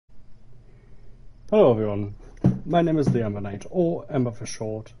Hello everyone, my name is the Ember Knight, or Ember for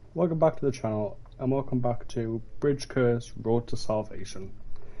short. Welcome back to the channel, and welcome back to Bridge Curse Road to Salvation.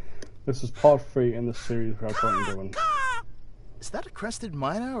 This is part 3 in the series we are currently doing. Is that a crested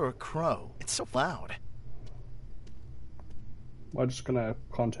miner or a crow? It's so loud. We're just gonna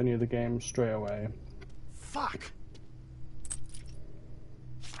continue the game straight away. Fuck!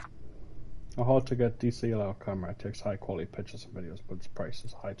 A hard to get DSLR camera, it takes high quality pictures and videos, but its price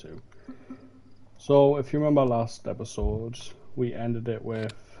is high too. So, if you remember last episode, we ended it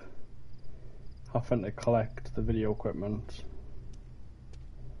with having to collect the video equipment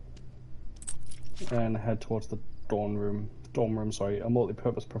and head towards the dorm room, a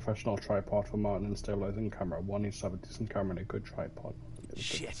multi-purpose professional tripod for mounting and stabilizing camera. One needs to have a decent camera and a good tripod.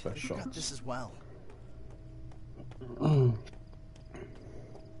 Shit, I forgot this as well.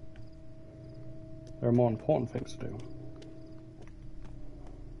 There are more important things to do.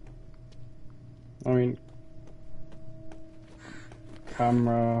 I mean,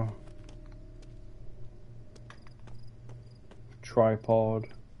 camera, tripod.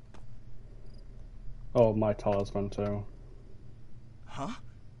 Oh, my talisman too. Huh?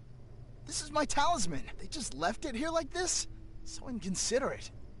 This is my talisman. They just left it here like this? So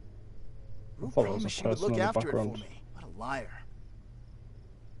inconsiderate. Rue promised she would look after it for me. What a liar.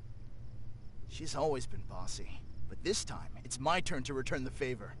 She's always been bossy, but this time it's my turn to return the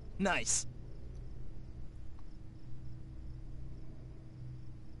favor. Nice.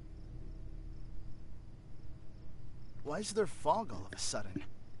 Why is there fog all of a sudden?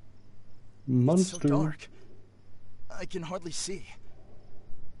 Monster. It's so dark. I can hardly see.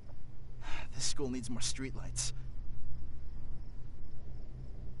 This school needs more streetlights.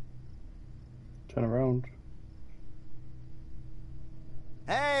 Turn around.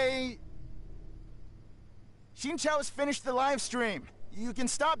 Hey! Xinqiao has finished the live stream. You can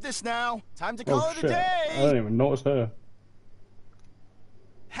stop this now. Time to call it a day. I didn't even notice her.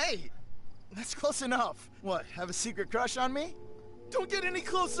 Hey! That's close enough. What, have a secret crush on me? Don't get any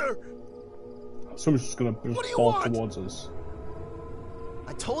closer! Someone's just gonna just fall towards us.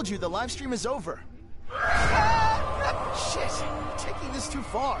 I told you the live stream is over. Shit! You're taking this too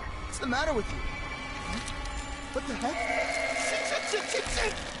far. What's the matter with you? What the heck?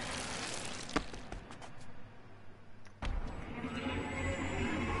 Shit!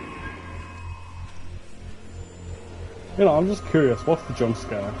 You know, I'm just curious, what's the jump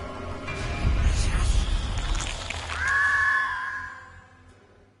scare?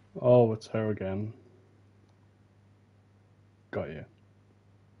 Oh, it's her again. Got you.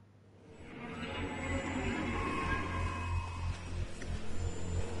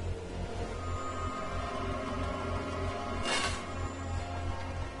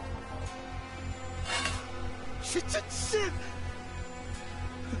 Shit!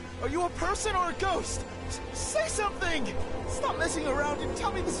 Are you a person or a ghost? Say something! Stop messing around and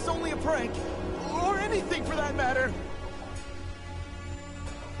tell me this is only a prank. Or anything for that matter.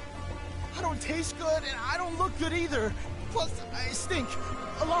 I don't taste good and I don't look good either. Plus, I stink.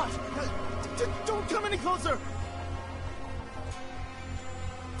 A lot. Don't come any closer.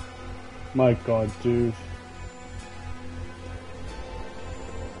 My god, dude.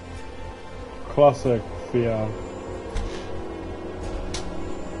 Classic fear.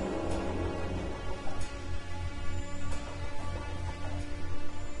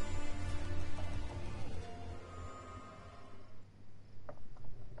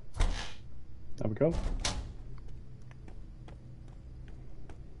 There we go.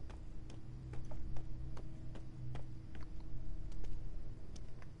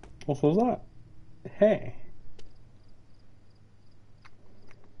 What was that? Hey.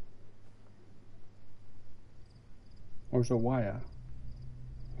 Or is it wire?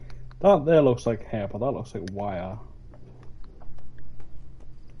 That there looks like hair, but that looks like wire.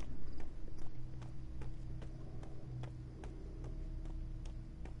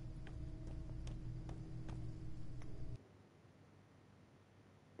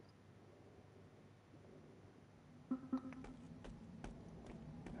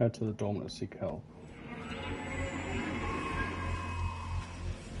 Head to the dorm to seek help.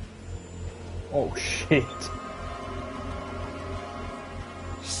 Oh shit!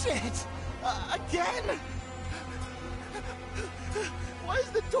 Shit! Again? Why is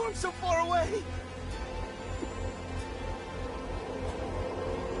the dorm so far away?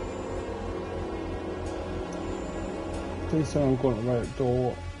 Please say I'm going to the right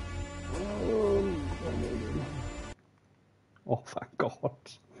door. Oh, thank God.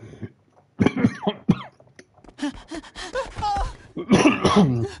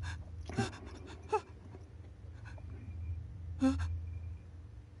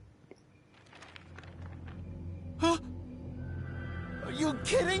 you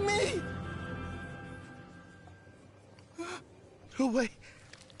kidding me? No way.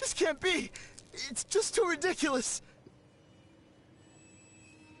 This can't be. It's just too ridiculous.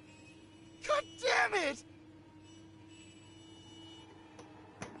 God damn it!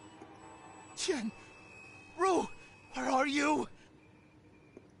 Jen, Rue, where are you?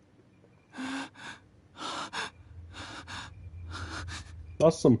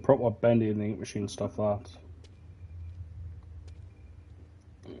 That's some proper bendy in the ink machine stuff, that.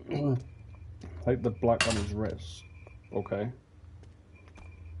 Like the black on his wrist. Okay.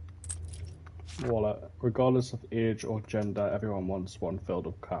 Wallet. Regardless of age or gender, everyone wants one filled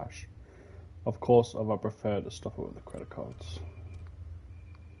with cash. Of course, I prefer to stuff it with the credit cards.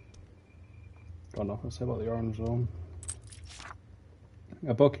 Got nothing to say about the orange zone.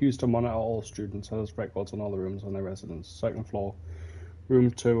 A book used to monitor all students has records on all the rooms on their residence. Second floor, room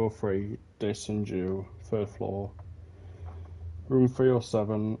 203, Desinju. Third floor, room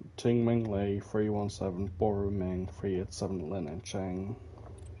 307, Ting Ming Lee, 317, Boru Ming, 387, Lin and Cheng.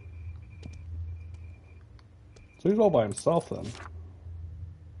 So he's all by himself then.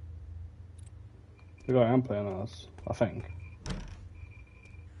 The guy I'm playing as, I think.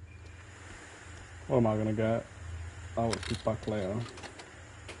 What am I gonna get? I will be back later.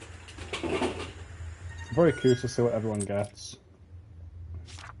 I'm very curious to see what everyone gets.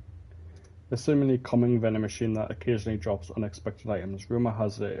 A seemingly common vending machine that occasionally drops unexpected items. Rumor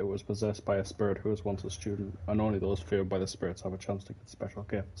has it was possessed by a spirit who was once a student, and only those feared by the spirits have a chance to get special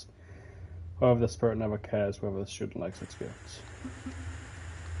gifts. However, the spirit never cares whether the student likes its gifts.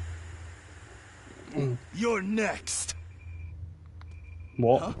 You're next.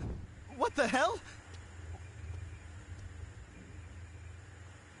 What? Huh? What the hell?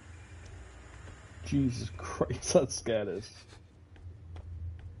 Jesus Christ, that scared us.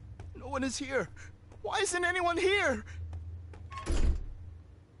 No one is here. Why isn't anyone here?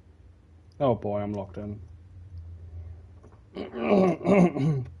 Oh boy, I'm locked in.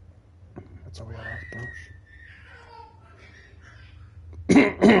 That's a weird ass brush.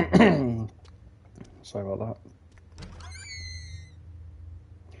 Sorry about that.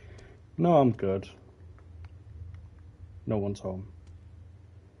 No, I'm good. No one's home.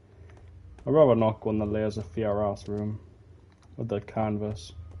 I'd rather not go in the layers of fear ass room with the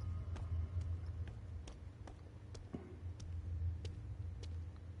canvas.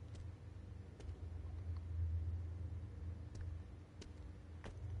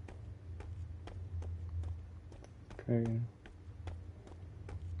 Okay.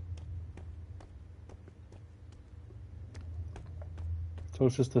 So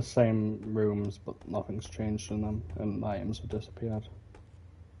it's just the same rooms, but nothing's changed in them, and items have disappeared.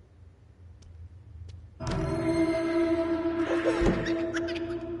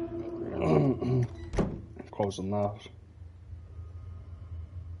 Closing that.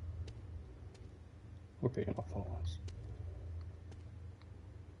 Okay, enough followers.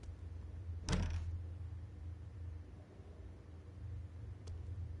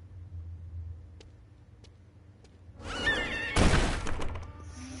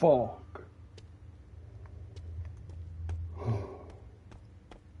 Fuck.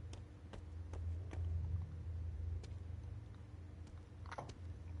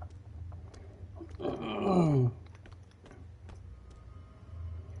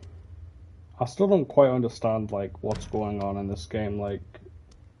 I still don't quite understand, like, what's going on in this game. Like,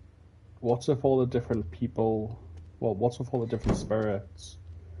 what's with all the different people? Well, what's with all the different spirits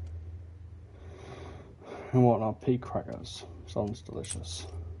and whatnot? Pea crackers. Sounds delicious.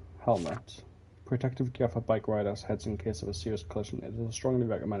 Helmet. Protective gear for bike riders' heads in case of a serious collision. It is a strongly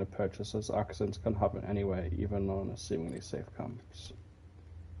recommended purchase as accidents can happen anywhere, even on a seemingly safe campus.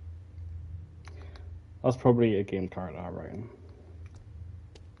 That's probably a game character I'm writing.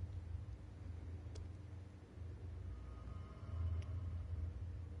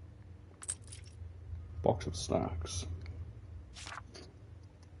 Box of snacks.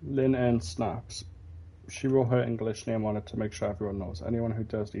 Lin and snacks. She wrote her English name on it to make sure everyone knows. Anyone who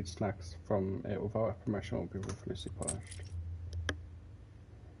does eat snacks from it without her permission will be ruthlessly punished.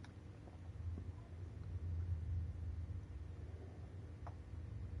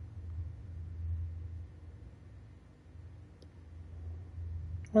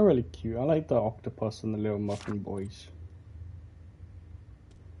 They're really cute. I like the octopus and the little muffin boys.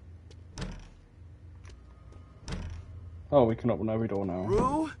 Oh, we can open every door now.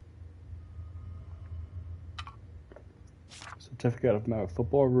 Rue? Certificate of merit.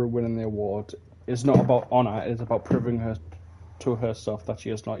 Football Rue winning the award is not about honour, it is about proving her to herself that she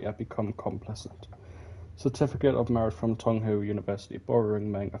has not yet become complicit. Certificate of Merit from Tonghu University.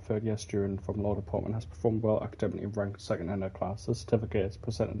 Borrowing Meng, a third-year student from Law Department, has performed well academically, ranked second in her class. The certificate is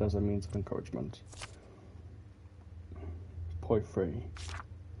presented as a means of encouragement. Point 3.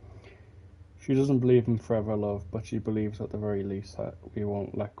 She doesn't believe in forever love, but she believes at the very least that we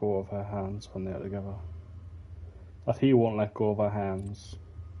won't let go of her hands when they're together. That he won't let go of her hands.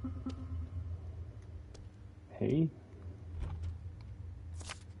 He?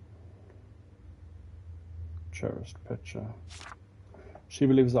 Cherished picture. She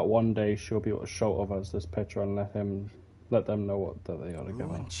believes that one day she'll be able to show others this picture and let them know that they are together.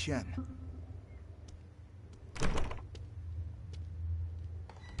 Ru and Chen.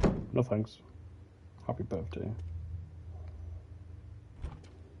 No thanks. Happy birthday.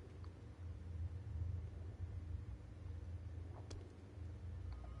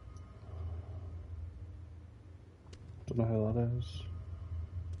 Don't know who that is.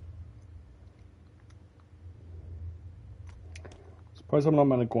 Suppose I'm not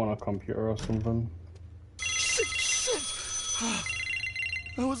meant to go on a computer or something. Shit!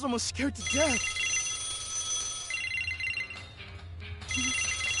 I was almost scared to death.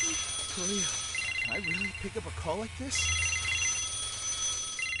 Korea, can I really pick up a call like this?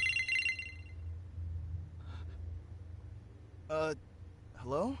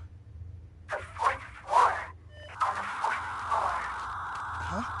 Hello?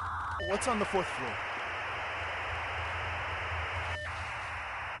 Huh? What's on the 4th floor?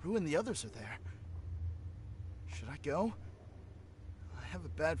 Ru and the others are there. Should I go? I have a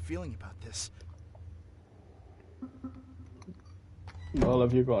bad feeling about this. Well,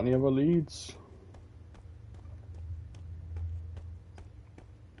 have you got any other leads?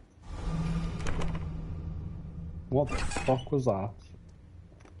 What the fuck was that?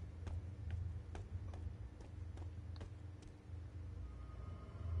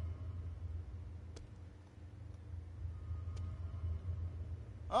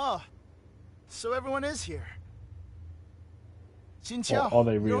 Oh, so everyone is here. Jinqiao, Are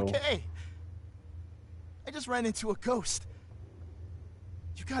they real? you're okay. I just ran into a ghost.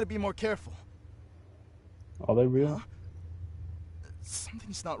 You gotta be more careful. Are they real? Huh?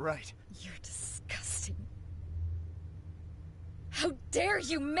 Something's not right. You're disgusting. How dare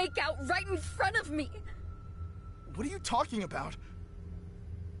you make out right in front of me? What are you talking about?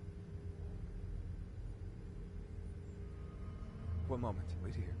 One moment,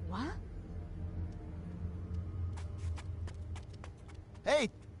 wait here. What? Hey,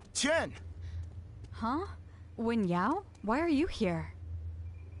 Chen! Huh? Wen Yao? Why are you here?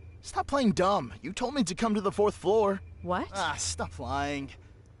 Stop playing dumb. You told me to come to the 4th floor. What? Ah, stop lying.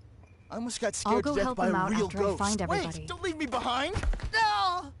 I almost got I'll scared go to death help by them a out real after I ghost. find everybody. Wait, don't leave me behind!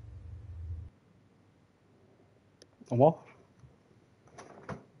 No! What?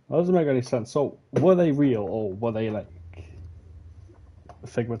 That doesn't make any sense. So, were they real or were they like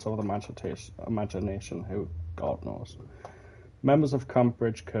figments of the imagination? Who God knows. Members of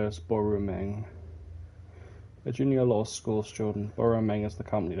Cambridge curse Boru Meng. A junior law school student, Boru Meng is the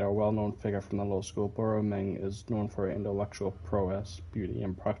camp leader, a well-known figure from the law school. Boru Meng is known for her intellectual prowess, beauty,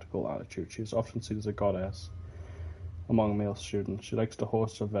 and practical attitude. She is often seen as a goddess among male students. She likes to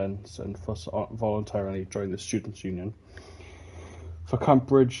host events and thus voluntarily join the Students' Union. For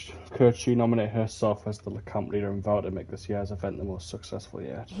Cambridge, she nominated herself as the camp leader and vowed to make this year's event the most successful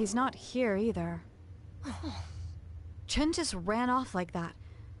yet. He's not here either. Chen just ran off like that.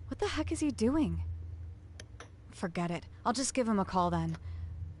 What the heck is he doing? Forget it. I'll just give him a call then.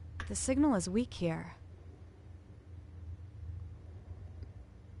 The signal is weak here.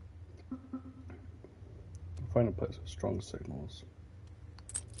 Find a place with strong signals.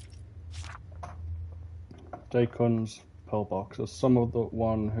 Dacon's pillbox. As some of the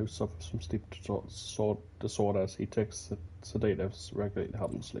one who suffers from sleep disorders, he takes sedatives regularly to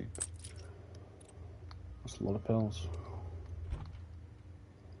help him sleep. That's a lot of pills.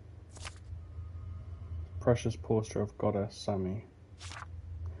 Precious poster of goddess Sammy.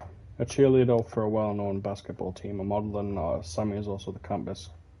 A cheerleader for a well-known basketball team, a model and artist, Sammy is also the campus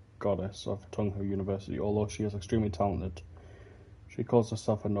goddess of Tonghu University. Although she is extremely talented, she calls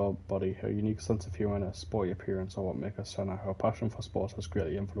herself a nobody. Her unique sense of humor and her sporty appearance are what make her stand out. Her passion for sports has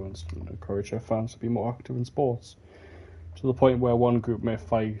greatly influenced and encouraged her fans to be more active in sports, to the point where one group may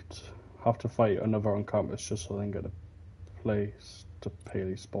have to fight another on campus just so they can get a place to play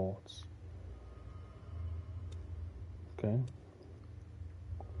these sports. Okay.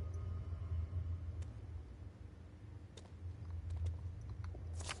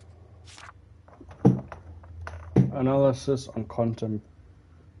 Analysis on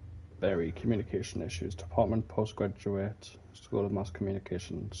contemporary communication issues. Department Postgraduate School of Mass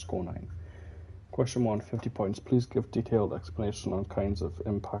Communication, Score 9. Question 1, 50 points. Please give detailed explanation on kinds of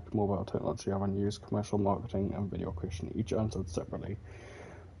impact mobile technology have on use, commercial marketing, and video creation, each answered separately.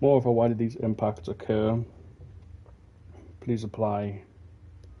 Moreover, why did these impacts occur? Please apply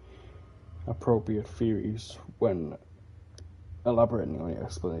appropriate theories when elaborating on your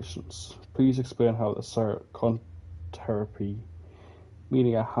explanations. Please explain how the contemporary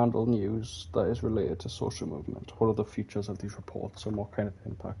media handle news that is related to social movement. What are the features of these reports and what kind of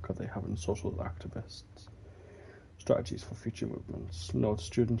impact could they have on social activists? Strategies for future movements. Note,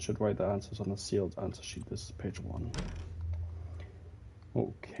 students should write their answers on the sealed answer sheet. This is page 1.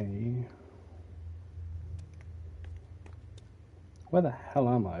 Okay. Where the hell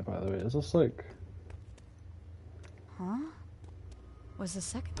am I, by the way? Is this like... Huh? Was the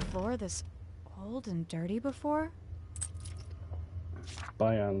second floor this old and dirty before?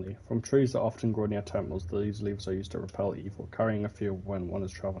 Biannually. From trees that often grow near temples, these leaves are used to repel evil. Carrying a few when one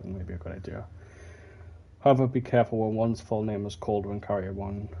is traveling may be a good idea. However, be careful when one's full name is called when carrying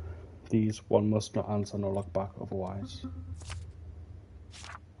one. These one must not answer nor look back otherwise.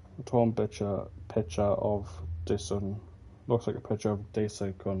 A torn picture of Dae-sun. Looks like a picture of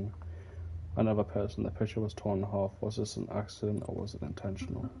Dae-kun. Another person. The picture was torn in half. Was this an accident or was it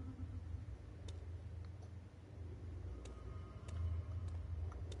intentional?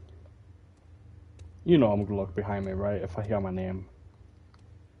 You know I'm gonna look behind me, right? If I hear my name.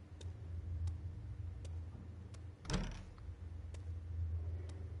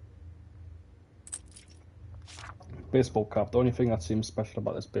 Baseball cap. The only thing that seems special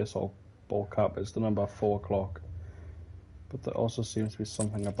about this baseball cap is the number 4 o'clock. But there also seems to be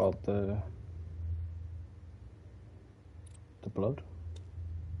something about the blood.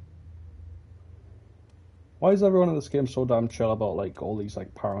 Why is everyone in this game so damn chill about like all these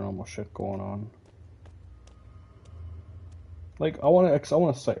like paranormal shit going on? Like I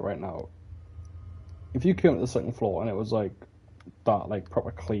wanna say right now, if you came to the second floor and it was like that, like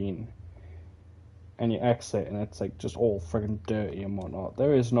proper clean, and you exit and it's like just all friggin' dirty and whatnot,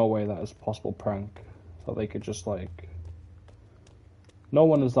 there is no way that is a possible prank that they could just like. No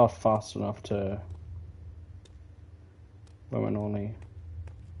one is that fast enough to. Women only.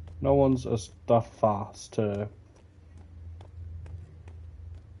 No one's as that fast to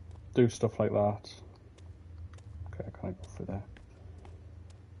do stuff like that. Okay, I can't go through there.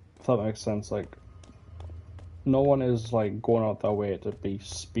 If that makes sense, like no one is like going out their way to be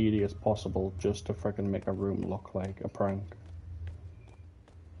speedy as possible just to freaking make a room look like a prank.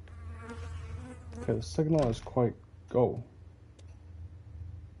 Okay, the signal is quite go.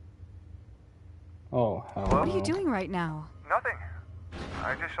 Oh hell. What are you doing right now? Nothing.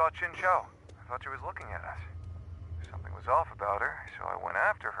 I just saw Chin Chow. I thought she was looking at us. Something was off about her, so I went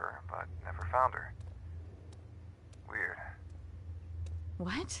after her, but never found her. Weird.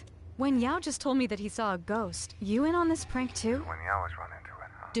 What? Wen Yao just told me that he saw a ghost. You in on this prank too? When you always run into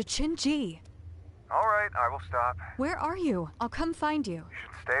it, huh? To Chin Ji. All right, I will stop. Where are you? I'll come find you. You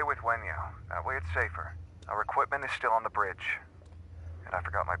should stay with Wen Yao. That way it's safer. Our equipment is still on the bridge. And I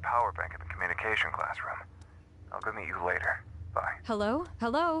forgot my power bank in the communication classroom. I'll go meet you later. Bye. Hello?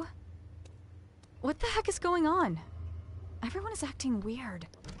 Hello? What the heck is going on? Everyone is acting weird.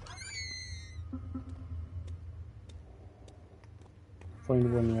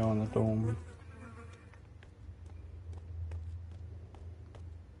 Find when you're on the dome.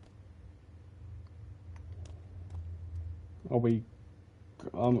 Are we...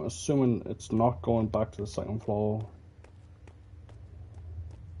 I'm assuming it's not going back to the second floor.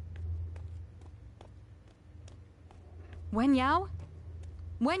 Wen Yao?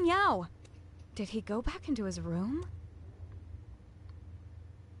 Wen Yao! Did he go back into his room?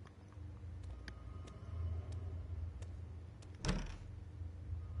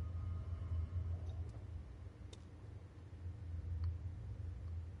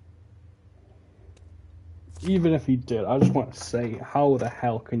 Even if he did, I just want to say, how the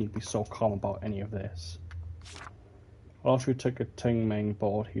hell can you be so calm about any of this? After he took a Ting Ming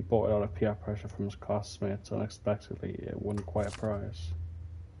board, he bought it out of peer pressure from his classmates. Unexpectedly, it won quite a prize.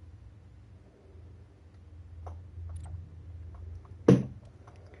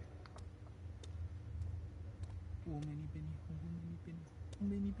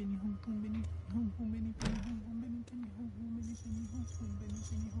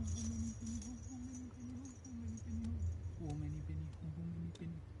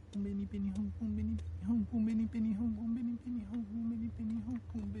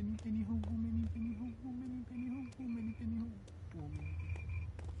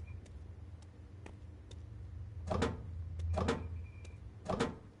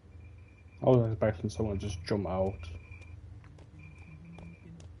 I was expecting someone to just jump out.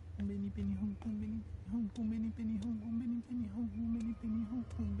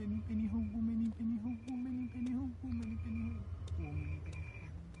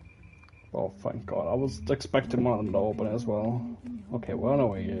 Oh, thank God. I was expecting one of them to open as well. Okay, well, I know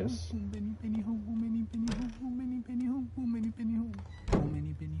where he is.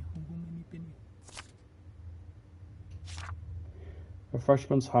 A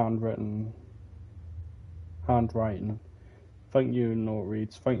freshman's handwriting. Thank you, note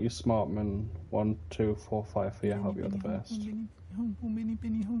reads. Thank you, Smartman. 1, 2, 4, 5 for your help. You're the best.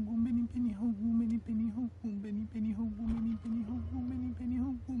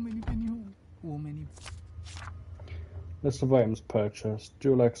 List of items purchased: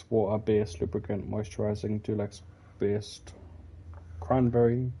 Dulex water-based lubricant, moisturizing, Dulex based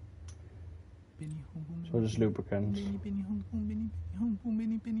cranberry. So just lubricant.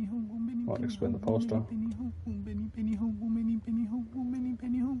 Might explain the poster.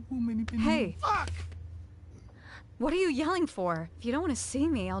 Hey! Fuck! What are you yelling for? If you don't want to see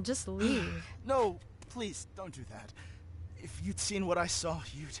me, I'll just leave. No, please, don't do that. If you'd seen what I saw,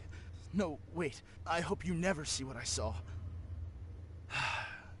 you'd... No, wait. I hope you never see what I saw.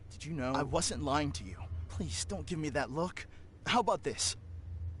 Did you know I wasn't lying to you? Please, don't give me that look. How about this?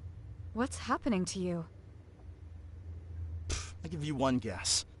 What's happening to you? I'll give you one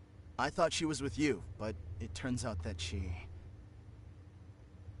guess. I thought she was with you, but it turns out that she...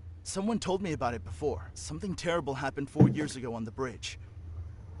 Someone told me about it before. Something terrible happened 4 years ago on the bridge.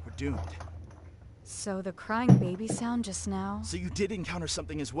 We're doomed. So the crying baby sound just now? So you did encounter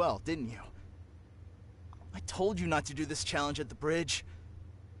something as well, didn't you? I told you not to do this challenge at the bridge.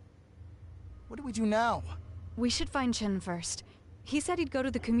 What do we do now? We should find Chen first. He said he'd go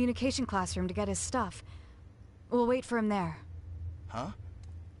to the communication classroom to get his stuff. We'll wait for him there. Huh?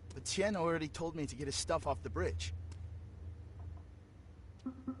 But Tian already told me to get his stuff off the bridge.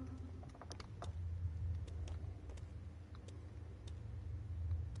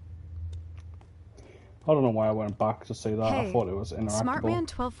 I don't know why I went back to see that. Hey, I thought it was interactable.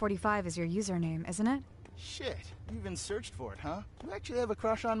 Smartman1245 is your username, isn't it? Shit, you even searched for it, huh? You actually have a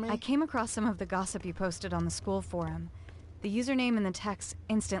crush on me? I came across some of the gossip you posted on the school forum. The username in the text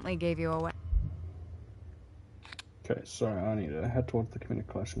instantly gave you away. Okay, sorry, I need to head towards the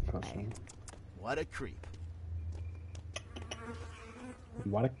communication classroom. What a creep.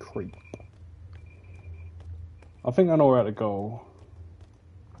 What a creep. I think I know where to go.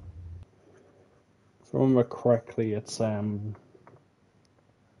 If I remember correctly, it's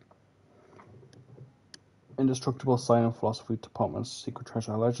indestructible sign in philosophy department's secret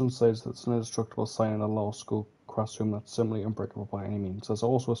treasure. Legend says that it's an indestructible sign in the law school classroom that's similarly unbreakable by any means. There's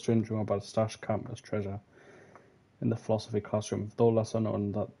also a strange rumor about a stashed campus treasure in the philosophy classroom, though lesser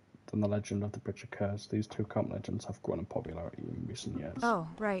known than the legend of the bridge occurs. These two camp legends have grown in popularity in recent years. Oh,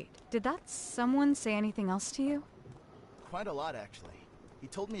 right. Did that someone say anything else to you? Quite a lot, actually. He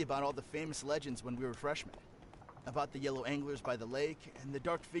told me about all the famous legends when we were freshmen. About the yellow anglers by the lake, and the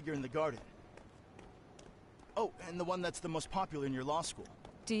dark figure in the garden. Oh, and the one that's the most popular in your law school.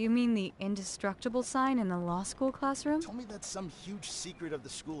 Do you mean the indestructible sign in the law school classroom? He told me that some huge secret of the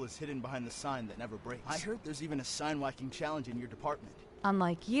school is hidden behind the sign that never breaks. I heard there's even a sign-whacking challenge in your department.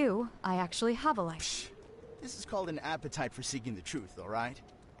 Unlike you, I actually have a life. Psh, this is called an appetite for seeking the truth, alright?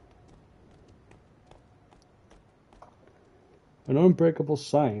 An unbreakable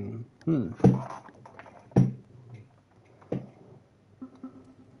sign. Tonghu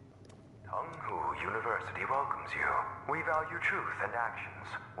University welcomes you. We value truth and actions.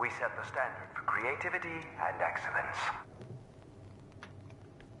 We set the standard for creativity and excellence.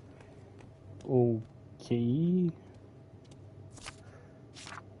 Okay.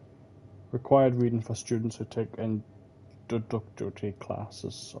 Required reading for students who take introductory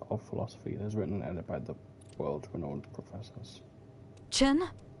classes of philosophy. It is written and edited by the world-renowned professors. Chen?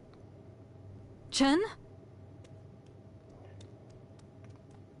 Chen?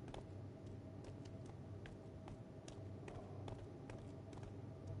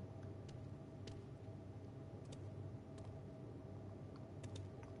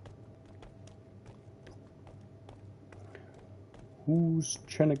 Who's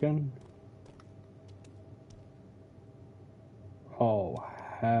Chen again? Oh,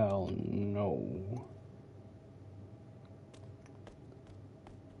 hell no.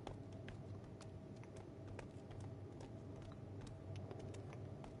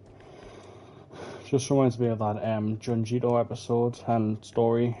 Just reminds me of that Junjito episode and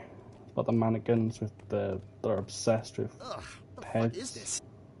story about the mannequins with they're obsessed with Ugh, what the heads. fuck is this?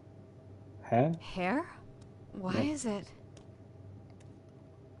 Hair? Hair? Why Yep. is it?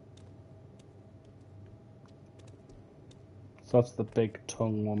 So that's the big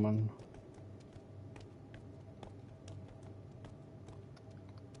tongue woman.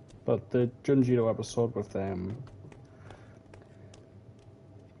 But the Junjito episode with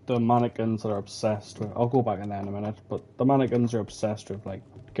the mannequins that are obsessed with, I'll go back in there in a minute, but the mannequins are obsessed with like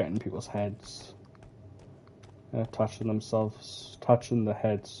getting people's heads, attaching the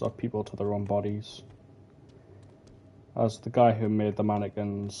heads of people to their own bodies. As the guy who made the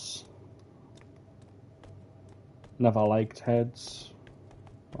mannequins never liked heads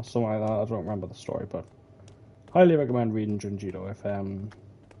or something like that. I don't remember the story, but highly recommend reading Junjito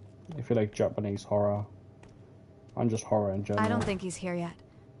if you like Japanese horror and just horror in general. I don't think he's here yet.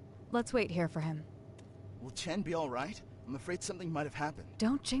 Let's wait here for him. Will Chen be alright? I'm afraid something might have happened.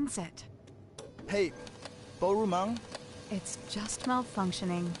 Don't jinx it. Hey, Borumang? It's just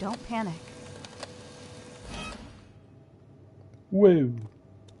malfunctioning. Don't panic. Woo!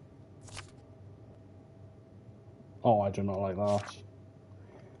 Oh, I do not like that.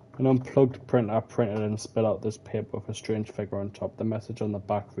 An unplugged printer printed and spit out this paper with a strange figure on top. The message on the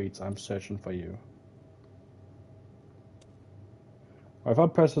back reads, "I'm searching for you." Or if I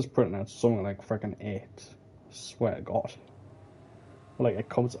press this printer, it's something like freaking 8. I swear to God. Like it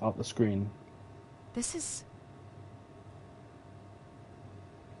comes out the screen. This is...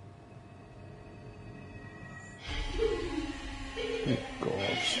 Oh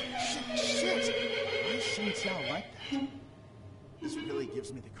God. Shit! Why is Xin Xiao like that? This really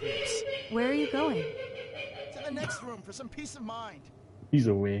gives me the creeps. Where are you going? To the next room for some peace of mind. He's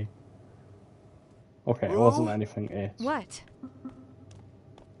away. Okay, it wasn't anything 8. What?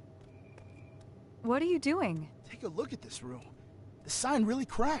 What are you doing? Take a look at this room. The sign really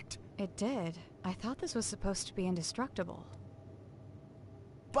cracked. It did. I thought this was supposed to be indestructible.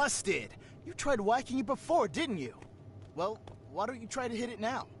 Busted! You tried whacking it before, didn't you? Well, why don't you try to hit it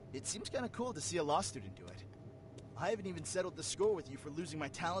now? It seems kind of cool to see a law student do it. I haven't even settled the score with you for losing my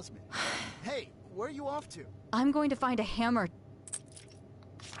talisman. Hey, where are you off to? I'm going to find a hammer.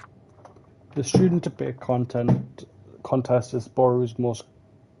 The student debate contest is Boru's most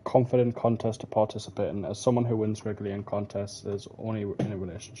confident contest to participate in, as someone who wins regularly in contests is only in a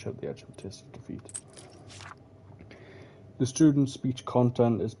relationship the edge of taste of defeat. The student speech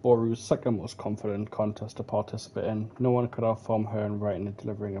content is Boru's second most confident contest to participate in. No one could outform her in writing and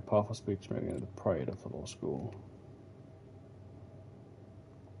delivering a powerful speech, making it the pride of the law school.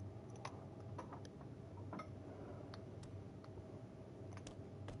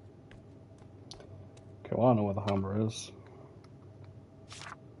 Okay, well I know where the hammer is.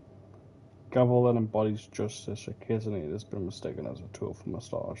 Gavel that embodies justice. Occasionally it has been mistaken as a tool for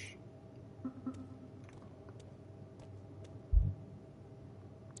massage.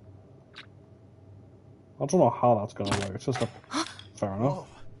 I don't know how that's gonna work. It's just a... Fair enough. Whoa,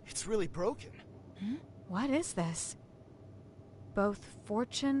 it's really broken. What is this? Both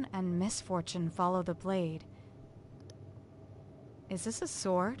fortune and misfortune follow the blade. Is this a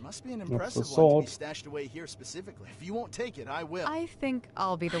sword? Must be an impressive one sword. to be stashed away here specifically. If you won't take it, I will. I think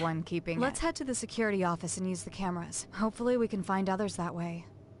I'll be the one keeping it. Let's head to the security office and use the cameras. Hopefully we can find others that way.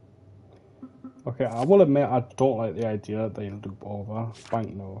 Okay, I will admit I don't like the idea that they loop over.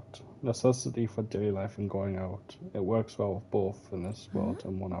 Banknote. Necessity for daily life and going out. It works well with both in this world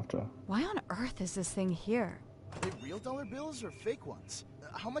and one after. Why on earth is this thing here? Are they real dollar bills or fake ones?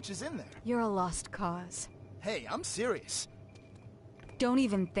 How much is in there? You're a lost cause. Hey, I'm serious. Don't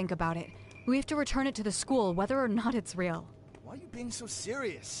even think about it. We have to return it to the school, whether or not it's real. Why are you being so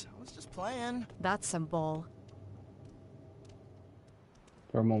serious? I was just playing. That's some bull.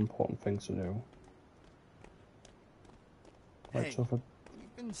 There are more important things to do. Right, Hey, so if it...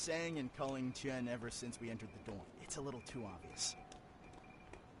 you've been saying and calling Chen ever since we entered the dorm. It's a little too obvious.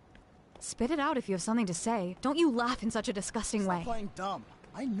 Spit it out if you have something to say. Don't you laugh in such a disgusting Stop way. playing dumb.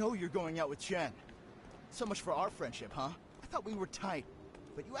 I know you're going out with Chen. So much for our friendship, huh? I thought we were tight,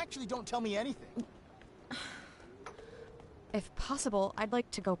 but you actually don't tell me anything. If possible, I'd like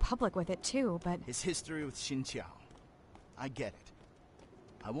to go public with it too, but... His history with Xin Qiao. I get it.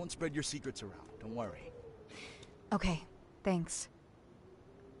 I won't spread your secrets around, don't worry. Okay, thanks.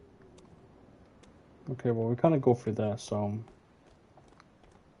 Okay, well we kind of go through there, so...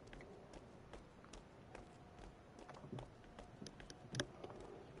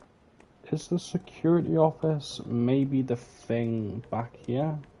 Is the security office maybe the thing back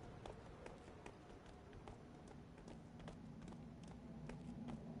here?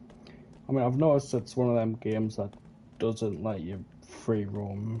 I mean, I've noticed it's one of them games that doesn't let you free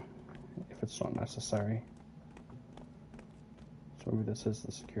roam if it's not necessary. So maybe this is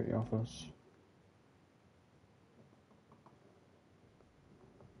the security office.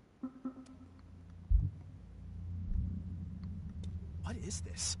 What is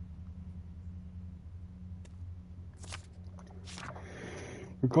this?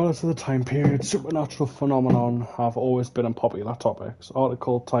 Regardless of the time period, supernatural phenomenon have always been on popular topics.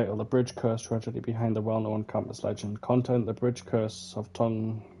 Article title: The Bridge Curse Tragedy Behind the Well-Known Campus Legend. Content: The Bridge Curse of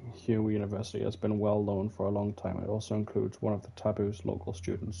Tonghue University has been well known for a long time. It also includes one of the taboos local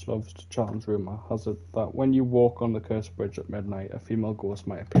students loves to challenge. Rumor has it that when you walk on the cursed bridge at midnight, a female ghost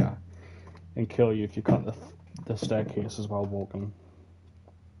might appear and kill you if you cut the staircases while walking.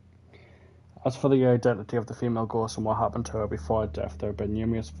 As for the identity of the female ghost and what happened to her before her death, there have been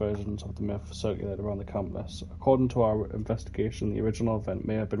numerous versions of the myth circulated around the campus. According to our investigation, the original event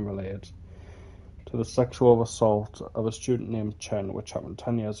may have been related to the sexual assault of a student named Chen, which happened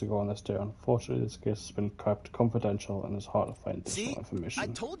 10 years ago on this day. Unfortunately, this case has been kept confidential and it's hard to find additional information. I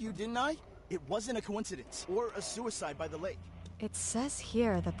told you, didn't I? It wasn't a coincidence or a suicide by the lake. It says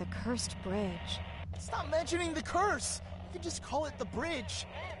here that the cursed bridge... Stop mentioning the curse! You could just call it the bridge.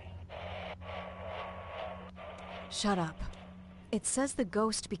 Shut up. It says the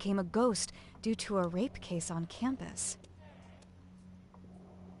ghost became a ghost due to a rape case on campus.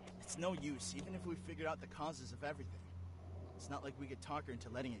 It's no use, even if we figured out the causes of everything. It's not like we could talk her into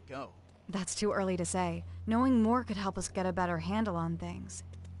letting it go. That's too early to say. Knowing more could help us get a better handle on things.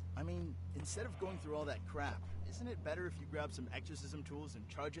 I mean, instead of going through all that crap, isn't it better if you grab some exorcism tools and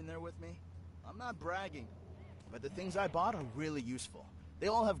charge in there with me? I'm not bragging, but the things I bought are really useful. They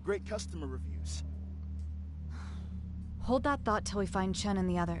all have great customer reviews. Hold that thought till we find Chen and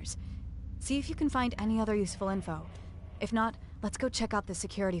the others. See if you can find any other useful info. If not, let's go check out the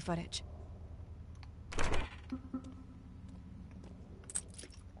security footage.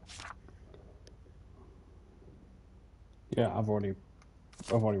 Yeah, I've already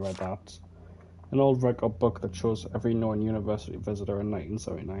read that. An old record book that shows every known university visitor in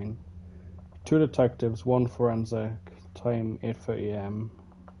 1979. 2 detectives, 1 forensic, time 8:30 AM.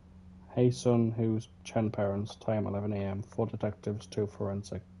 Hey Sun, who's Chen parents, time 11 AM. 4 detectives, 2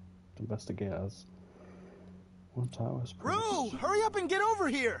 forensic investigators. 1 tower's Rue, hurry up and get over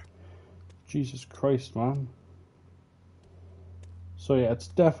here! Jesus Christ, man. So yeah, it's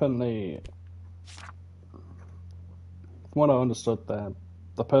definitely... From what I understood there,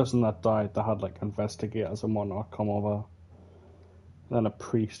 the person that died, they had like investigators and whatnot come over. Then a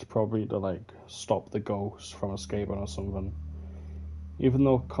priest probably to like stop the ghost from escaping or something. Even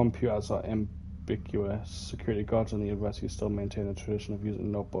though computers are ambiguous, security guards in the university still maintain the tradition of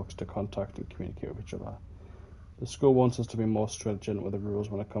using notebooks to contact and communicate with each other. The school wants us to be more stringent with the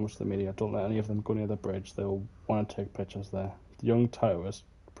rules when it comes to the media. Don't let any of them go near the bridge. They'll want to take pictures there. The young Taoist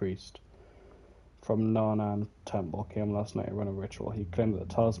priest from Narnan Temple came last night to run a ritual. He claimed that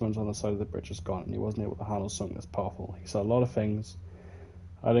the talismans on the side of the bridge is gone and he wasn't able to handle something this powerful. He said a lot of things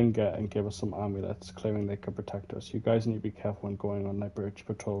I didn't get and gave us some amulets claiming they could protect us. You guys need to be careful when going on that bridge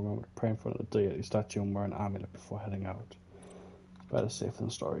patrol. Remember to pray in front of the deity statue and wear an amulet before heading out. Better safe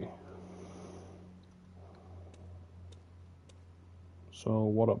than sorry. So,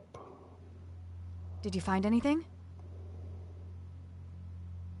 what up? Did you find anything?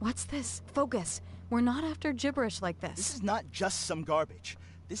 What's this? Focus. We're not after gibberish like this. This is not just some garbage.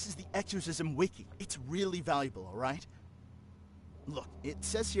 This is the Exorcism Wiki. It's really valuable, alright? Look, it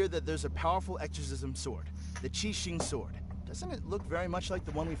says here that there's a powerful exorcism sword, the Qixing sword. Doesn't it look very much like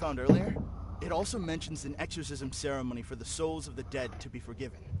the one we found earlier? It also mentions an exorcism ceremony for the souls of the dead to be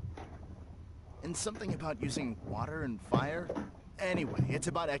forgiven. And something about using water and fire? Anyway, it's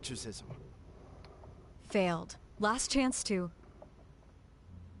about exorcism. Failed. Last chance to...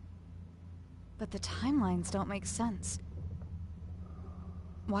 But the timelines don't make sense.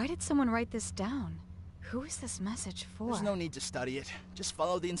 Why did someone write this down? Who is this message for? There's no need to study it. Just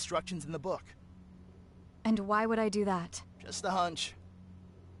follow the instructions in the book. And why would I do that? Just a hunch.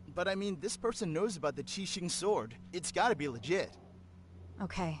 But I mean, this person knows about the Qixing sword. It's gotta be legit.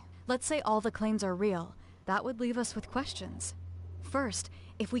 Okay, let's say all the claims are real. That would leave us with questions. First,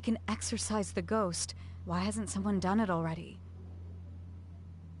 if we can exorcise the ghost, why hasn't someone done it already?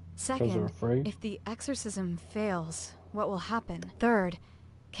 Second, if the exorcism fails, what will happen? Third,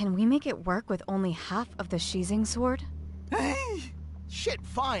 can we make it work with only half of the Qixing sword? Hey! Shit,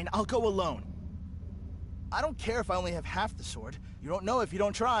 fine, I'll go alone. I don't care if I only have half the sword. You don't know if you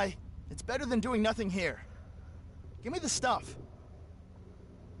don't try. It's better than doing nothing here. Give me the stuff.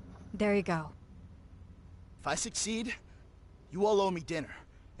 There you go. If I succeed, you all owe me dinner.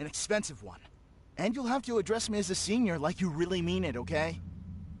 An expensive one. And you'll have to address me as a senior like you really mean it, okay?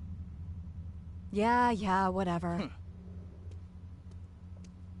 Yeah, whatever.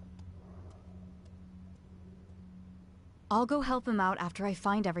 I'll go help him out after I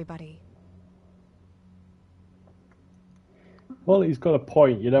find everybody. Well, he's got a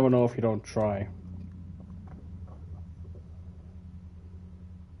point. You never know if you don't try.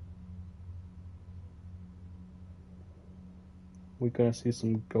 we're gonna see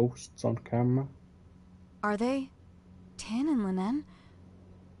some ghosts on camera. Are they? Tin and Linen?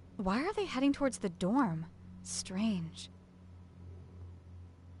 Why are they heading towards the dorm? Strange.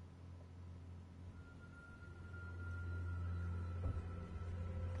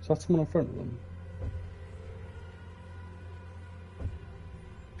 Is that someone in front of them?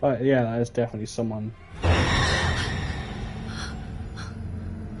 Oh, yeah, that is definitely someone.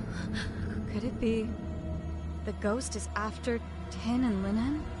 Could it be the ghost is after Tin and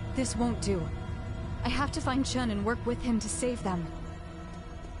Linen? This won't do. I have to find Chun and work with him to save them.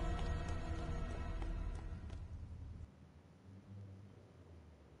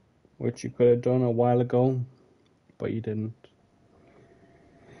 Which you could have done a while ago, but you didn't.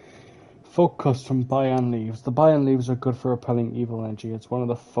 Folk custom Bayan leaves. The Bayan leaves are good for repelling evil energy. It's one of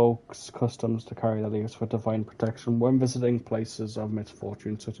the folk's customs to carry the leaves for divine protection when visiting places of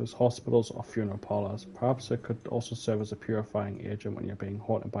misfortune, such as hospitals or funeral parlors. Perhaps it could also serve as a purifying agent when you're being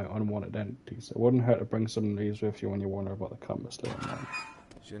haunted by unwanted entities. It wouldn't hurt to bring some leaves with you when you wonder about the campus later on.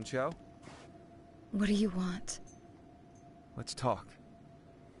 Xinqiao? What do you want? Let's talk.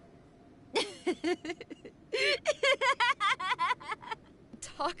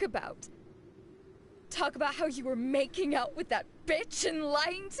 Talk about how you were making out with that bitch and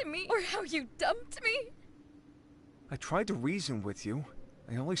lying to me, or how you dumped me. I tried to reason with you.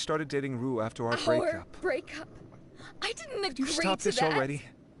 I only started dating Rue after our breakup. I didn't agree Could you stop to this that. already?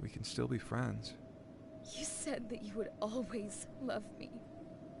 We can still be friends. You said that you would always love me.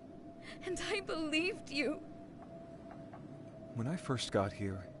 And I believed you. When I first got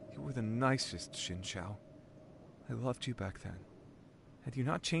here, you were the nicest, Xinqiao. I loved you back then. Had you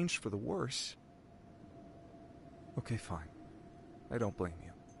not changed for the worse? Okay, fine. I don't blame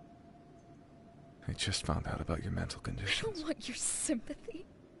you. I just found out about your mental I conditions. don't want your sympathy.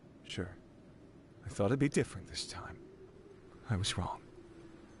 Sure. I thought it'd be different this time. I was wrong.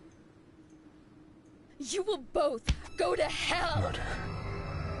 You will both go to hell. Murder.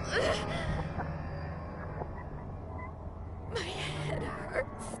 My head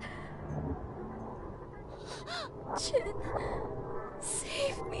hurts. Chin,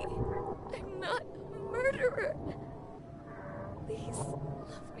 save me. I'm not a murderer. Please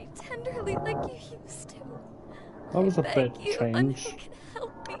love me tenderly like you used to. That was a I bit beg you, change. and you can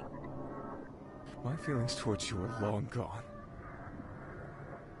help me. My feelings towards you are long gone.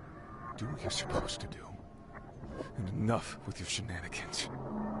 Do what you're supposed to do. And enough with your shenanigans.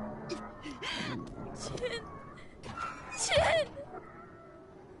 Chin! Chin!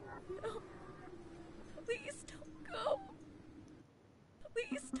 No. Please don't go.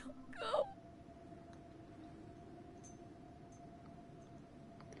 Please don't go.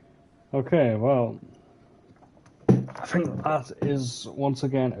 Okay, well, I think that is once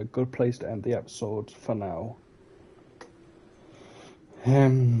again a good place to end the episode for now.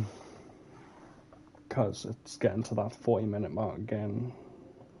 Because it's getting to that 40-minute mark again.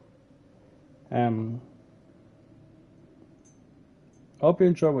 I hope you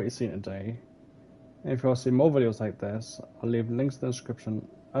enjoyed what you've seen today. If you want to see more videos like this, I'll leave links in the description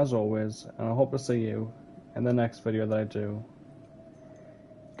as always, and I hope to see you in the next video that I do.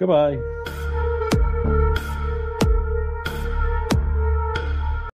 Goodbye!